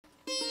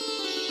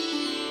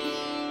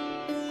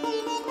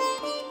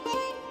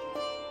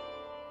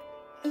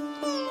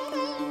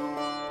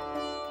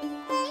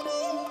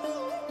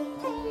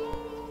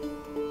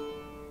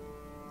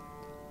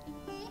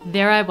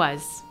There I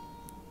was,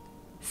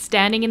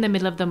 standing in the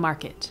middle of the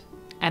market,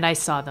 and I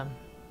saw them.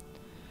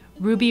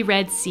 Ruby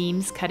red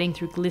seams cutting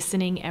through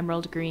glistening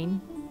emerald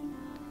green.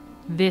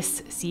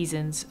 This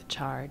season's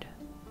chard.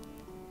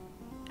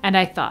 And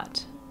I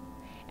thought,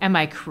 am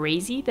I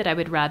crazy that I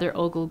would rather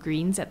ogle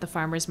greens at the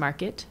farmer's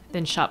market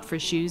than shop for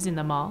shoes in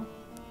the mall?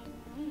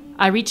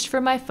 I reached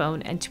for my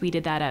phone and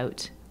tweeted that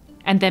out,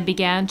 and then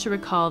began to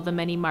recall the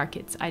many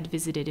markets I'd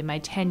visited in my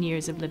 10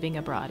 years of living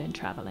abroad and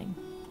traveling.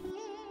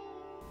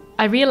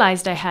 I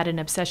realized I had an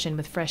obsession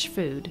with fresh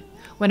food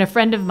when a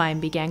friend of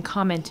mine began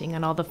commenting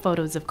on all the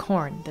photos of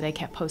corn that I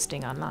kept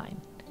posting online.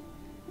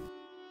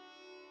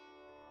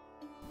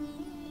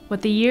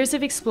 What the years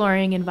of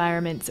exploring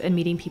environments and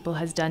meeting people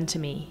has done to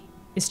me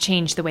is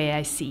change the way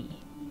I see.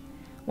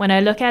 When I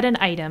look at an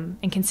item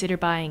and consider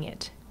buying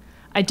it,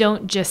 I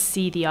don't just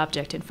see the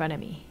object in front of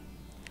me.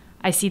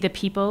 I see the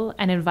people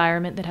and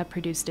environment that have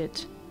produced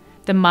it,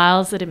 the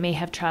miles that it may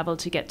have traveled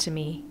to get to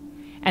me,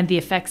 and the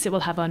effects it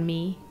will have on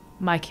me,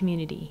 my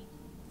community,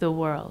 the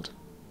world.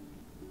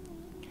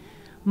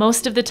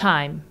 Most of the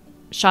time,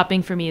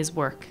 shopping for me is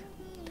work,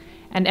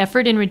 an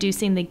effort in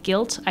reducing the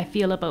guilt I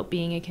feel about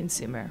being a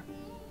consumer.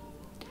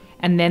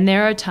 And then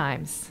there are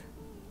times,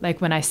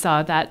 like when I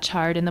saw that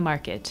chard in the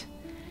market,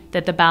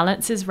 that the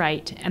balance is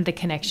right and the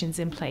connection's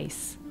in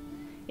place.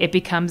 It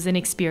becomes an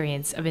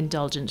experience of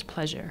indulgent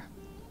pleasure.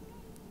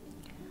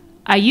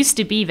 I used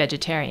to be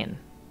vegetarian,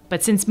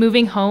 but since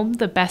moving home,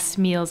 the best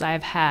meals I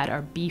have had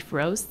are beef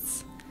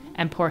roasts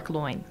and pork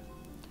loin.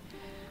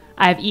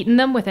 I have eaten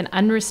them with an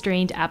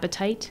unrestrained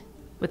appetite,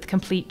 with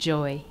complete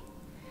joy.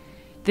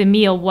 The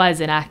meal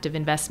was an act of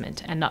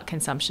investment and not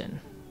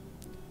consumption.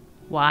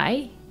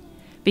 Why?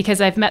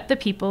 Because I've met the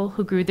people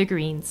who grew the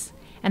greens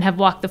and have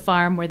walked the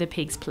farm where the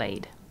pigs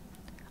played.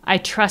 I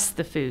trust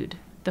the food,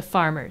 the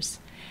farmers,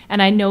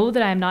 and I know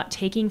that I am not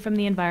taking from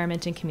the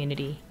environment and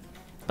community,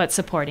 but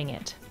supporting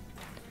it.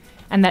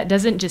 And that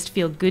doesn't just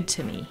feel good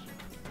to me.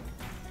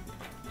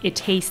 It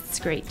tastes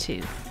great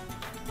too.